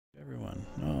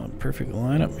perfect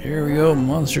lineup. Here we go,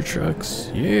 monster trucks.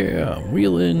 Yeah,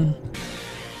 wheeling.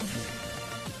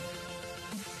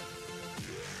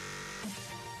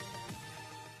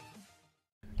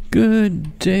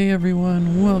 Good day,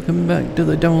 everyone. Welcome back to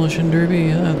the Demolition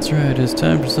Derby. That's right, it's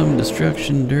time for some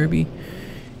Destruction Derby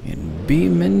in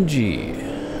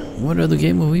BeamNG. What other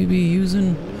game will we be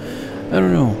using? I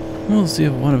don't know. We'll see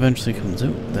if one eventually comes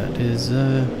out that is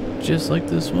just like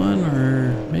this one,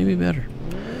 or maybe better.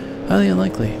 Highly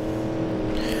unlikely.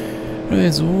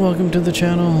 Anyways, welcome to the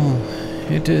channel.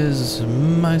 It is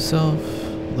myself,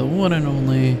 the one and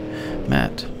only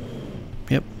Matt.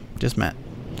 Yep, just Matt.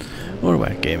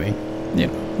 Motorwhack Gaming. Yeah,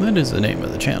 that is the name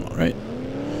of the channel, right?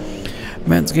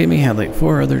 Matt's Gaming had like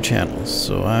 4 other channels,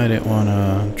 so I didn't want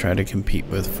to try to compete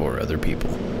with 4 other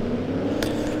people.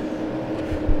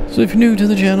 So if you're new to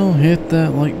the channel, hit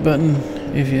that like button.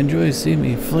 If you enjoy seeing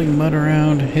me fling mud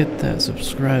around, hit that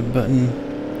subscribe button.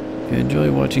 If you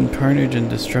enjoy watching carnage and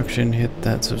destruction, hit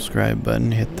that subscribe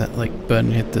button, hit that like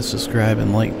button, hit the subscribe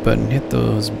and like button, hit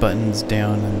those buttons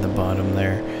down in the bottom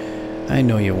there. I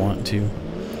know you want to.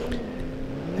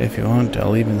 If you want,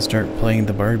 I'll even start playing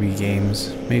the Barbie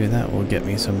games. Maybe that will get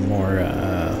me some more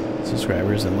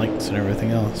subscribers and likes and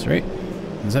everything else, right?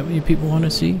 Is that what you people want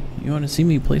to see? You want to see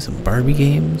me play some Barbie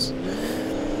games?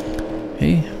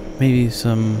 Hey, maybe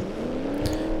some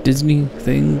Disney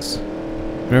things?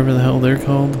 Whatever the hell they're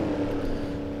called.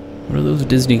 What are those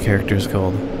Disney characters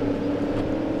called?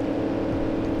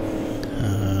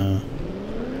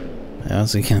 I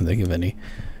honestly can't think of any.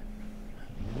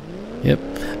 Yep,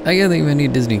 I can't think of any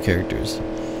Disney characters.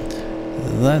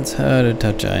 That's how out of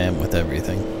touch I am with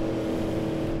everything.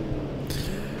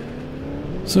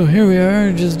 So here we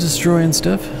are, just destroying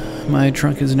stuff. My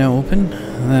trunk is now open.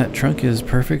 That trunk is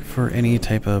perfect for any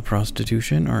type of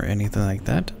prostitution or anything like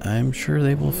that. I'm sure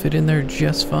they will fit in there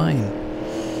just fine.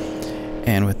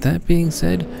 And with that being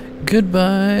said,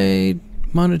 goodbye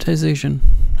monetization.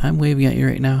 I'm waving at you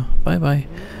right now. Bye bye.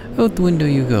 Out the window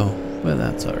you go. But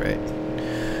that's alright.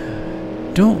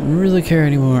 Don't really care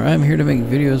anymore. I'm here to make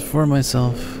videos for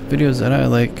myself. Videos that I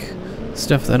like.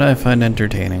 Stuff that I find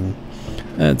entertaining.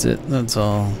 That's it. That's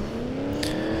all.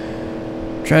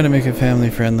 Try to make it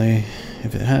family friendly.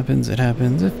 If it happens, it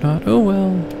happens. If not, oh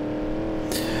well.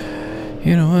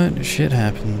 You know what? Shit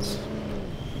happens.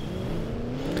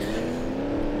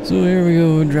 So here we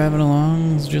go, driving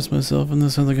along. It's just myself and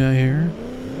this other guy here.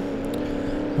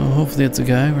 Well, hopefully it's a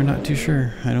guy. We're not too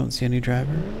sure. I don't see any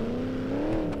driver.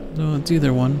 So it's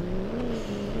either one.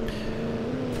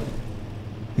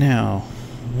 Now,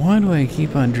 why do I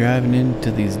keep on driving into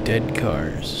these dead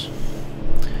cars?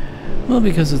 Well,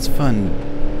 because it's fun.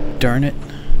 Darn it.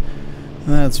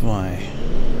 That's why.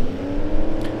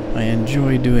 I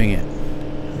enjoy doing it.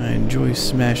 I enjoy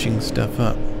smashing stuff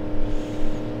up.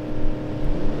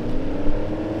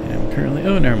 And I'm currently...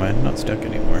 Oh, never mind. Not stuck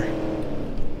anymore.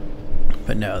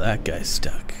 But now that guy's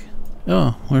stuck.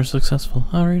 Oh, we're successful.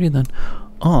 Alrighty then.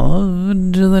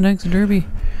 On to the next derby.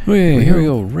 Wait, here we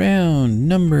go. Round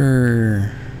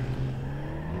number...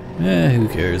 who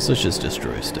cares? Let's just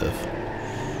destroy stuff.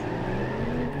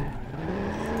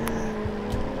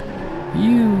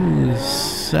 You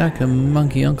sack of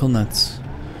monkey uncle nuts.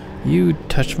 You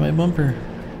touch my bumper.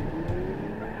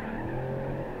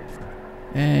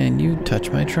 And you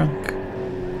touch my trunk.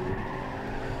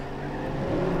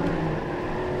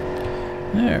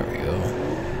 There we go.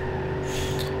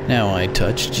 Now I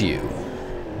touched you.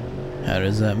 How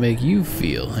does that make you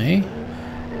feel, eh?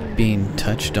 Being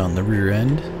touched on the rear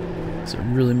end? Does it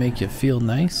really make you feel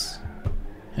nice?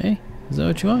 Hey? Is that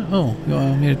what you want? Oh, you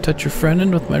want me to touch your front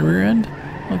end with my rear end?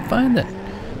 Well, fine then.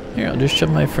 Here, I'll just shove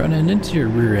my front end into your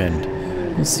rear end.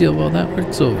 We'll see how well that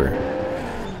works over.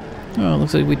 Oh,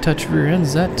 looks like we touched rear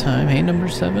ends that time. Hey, number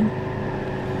 7?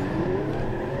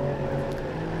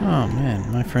 Oh man,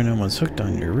 my front end was hooked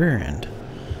on your rear end.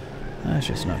 That's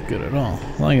just not good at all.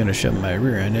 Well, I'm gonna shove my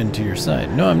rear end into your side.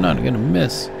 No, I'm not gonna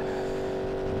miss.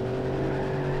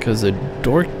 Cause the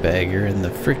dork bagger in the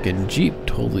frickin' Jeep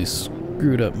totally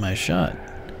screwed up my shot.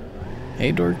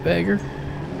 Hey, dork bagger.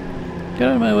 Get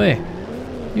out of my way.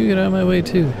 You get out of my way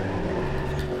too.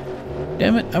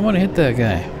 Damn it, I wanna hit that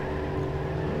guy.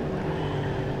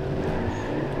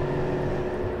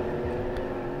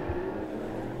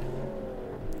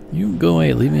 You go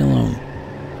away, leave me alone.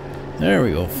 There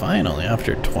we go, finally,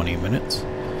 after 20 minutes.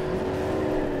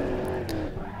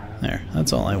 There,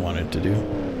 that's all I wanted to do.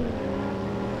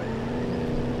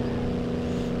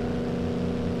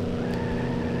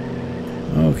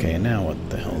 Okay, now what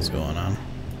the hell's going on?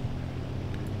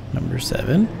 Number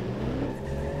 7.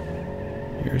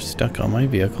 You're stuck on my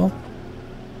vehicle.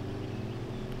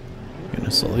 Gonna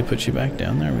gonna slowly put you back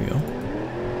down. There we go.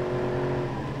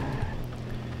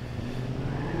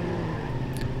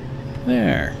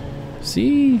 There.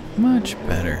 See? Much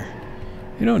better.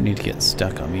 You don't need to get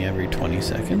stuck on me every 20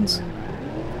 seconds.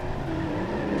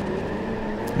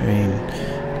 I mean,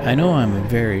 I know I'm a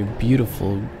very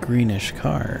beautiful greenish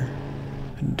car.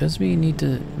 It doesn't mean you need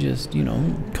to just, you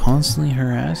know, constantly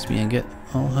harass me and get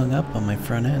all hung up on my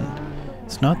front end.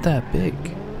 It's not that big.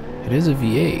 It is a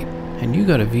V8, and you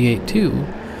got a V8 too.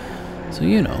 So,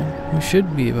 you know, we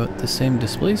should be about the same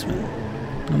displacement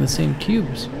on the same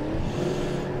cubes.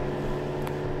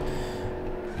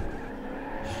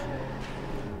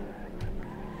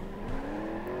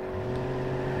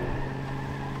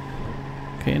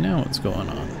 Okay, now what's going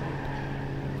on?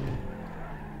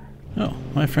 Oh,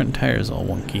 my front tire is all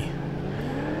wonky.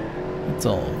 It's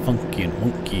all funky and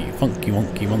wonky, funky,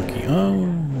 wonky, wonky. Oh,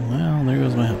 well, there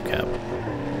goes my hubcap.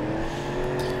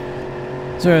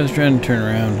 So I was trying to turn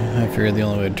around. I figured the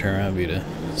only way to turn around would be to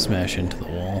smash into the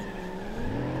wall.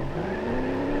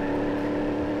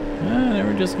 And then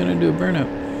we're just gonna do a burnout.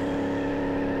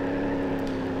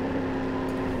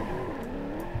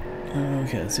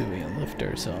 Okay, let's see if we can lift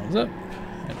ourselves up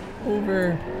and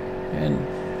over, and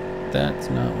that's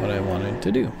not what I wanted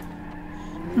to do.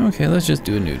 Okay, let's just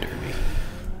do a new derby.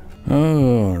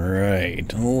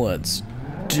 Alright, let's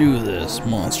do this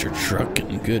monster truck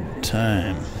in good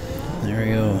time. There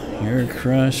we go. You're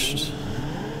crushed.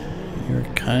 You're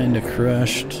kinda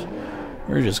crushed.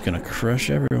 We're just gonna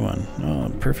crush everyone.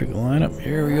 Oh, perfect lineup.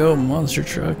 Here we go, monster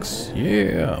trucks.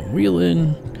 Yeah,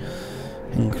 wheeling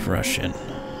and crushing.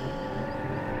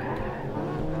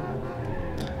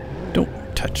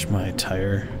 Don't touch my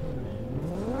tire.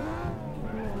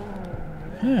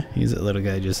 He's a little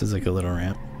guy, just as like a little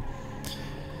ramp.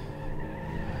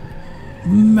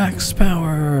 Max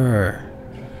power!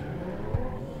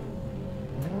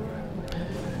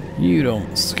 You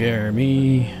don't scare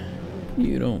me.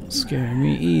 You don't scare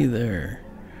me either.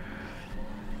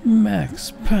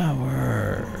 Max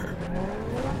power.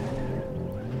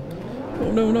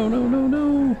 Oh no, no, no, no,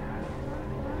 no.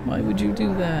 Why would you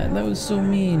do that? That was so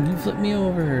mean. You flipped me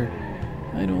over.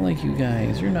 I don't like you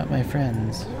guys. You're not my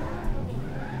friends.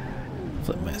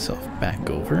 Flip myself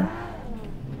back over.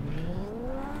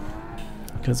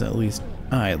 Because at least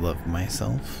I love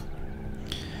myself.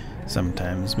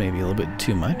 Sometimes maybe a little bit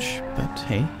too much, but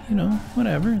hey, you know,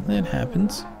 whatever, that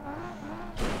happens.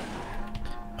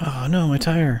 Oh no, my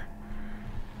tire.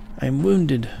 I'm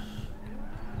wounded.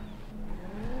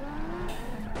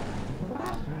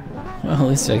 Well, at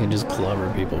least I can just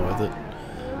clobber people with it.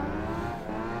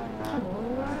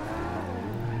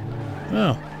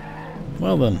 Oh,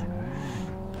 well then.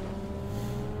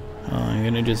 I'm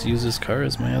gonna just use this car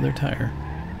as my other tire.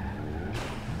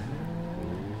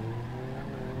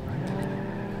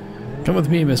 Come with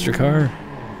me, Mr. Car.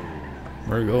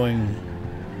 We're going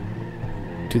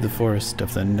to the forest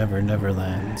of the Never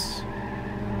Lands.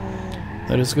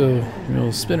 Let us go.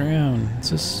 We'll spin around.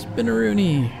 It's a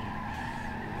spin-a-rooney.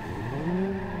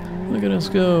 Look at us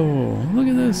go. Look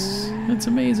at this. It's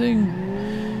amazing.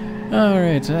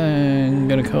 Alright, I'm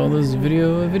gonna call this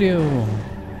video a video.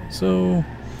 So,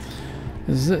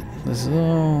 this is it. This is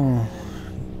all.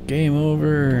 Game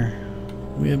over.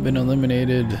 We have been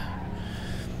eliminated.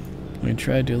 We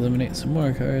tried to eliminate some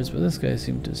more cars, but this guy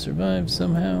seemed to survive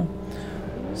somehow.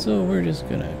 So we're just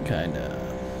gonna kinda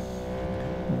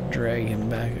drag him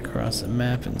back across the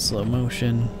map in slow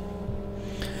motion.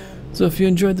 So if you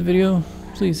enjoyed the video,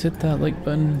 please hit that like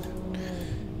button.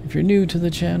 If you're new to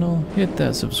the channel, hit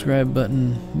that subscribe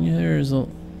button. Yeah, there's a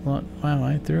lot. Wow,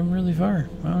 I threw him really far.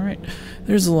 Alright.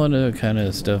 There's a lot of kind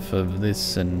of stuff of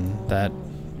this and that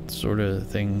sort of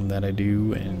thing that I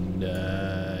do, and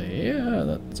yeah,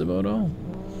 that's about all.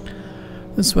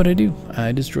 This is what I do.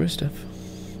 I destroy stuff.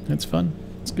 It's fun.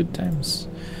 It's good times.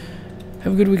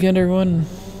 Have a good weekend, everyone.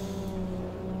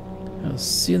 I'll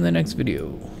see you in the next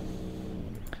video.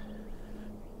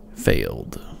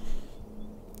 Failed.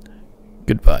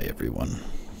 Goodbye, everyone.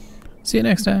 See you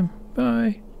next time.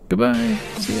 Bye. Goodbye.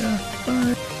 See ya.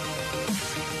 Bye.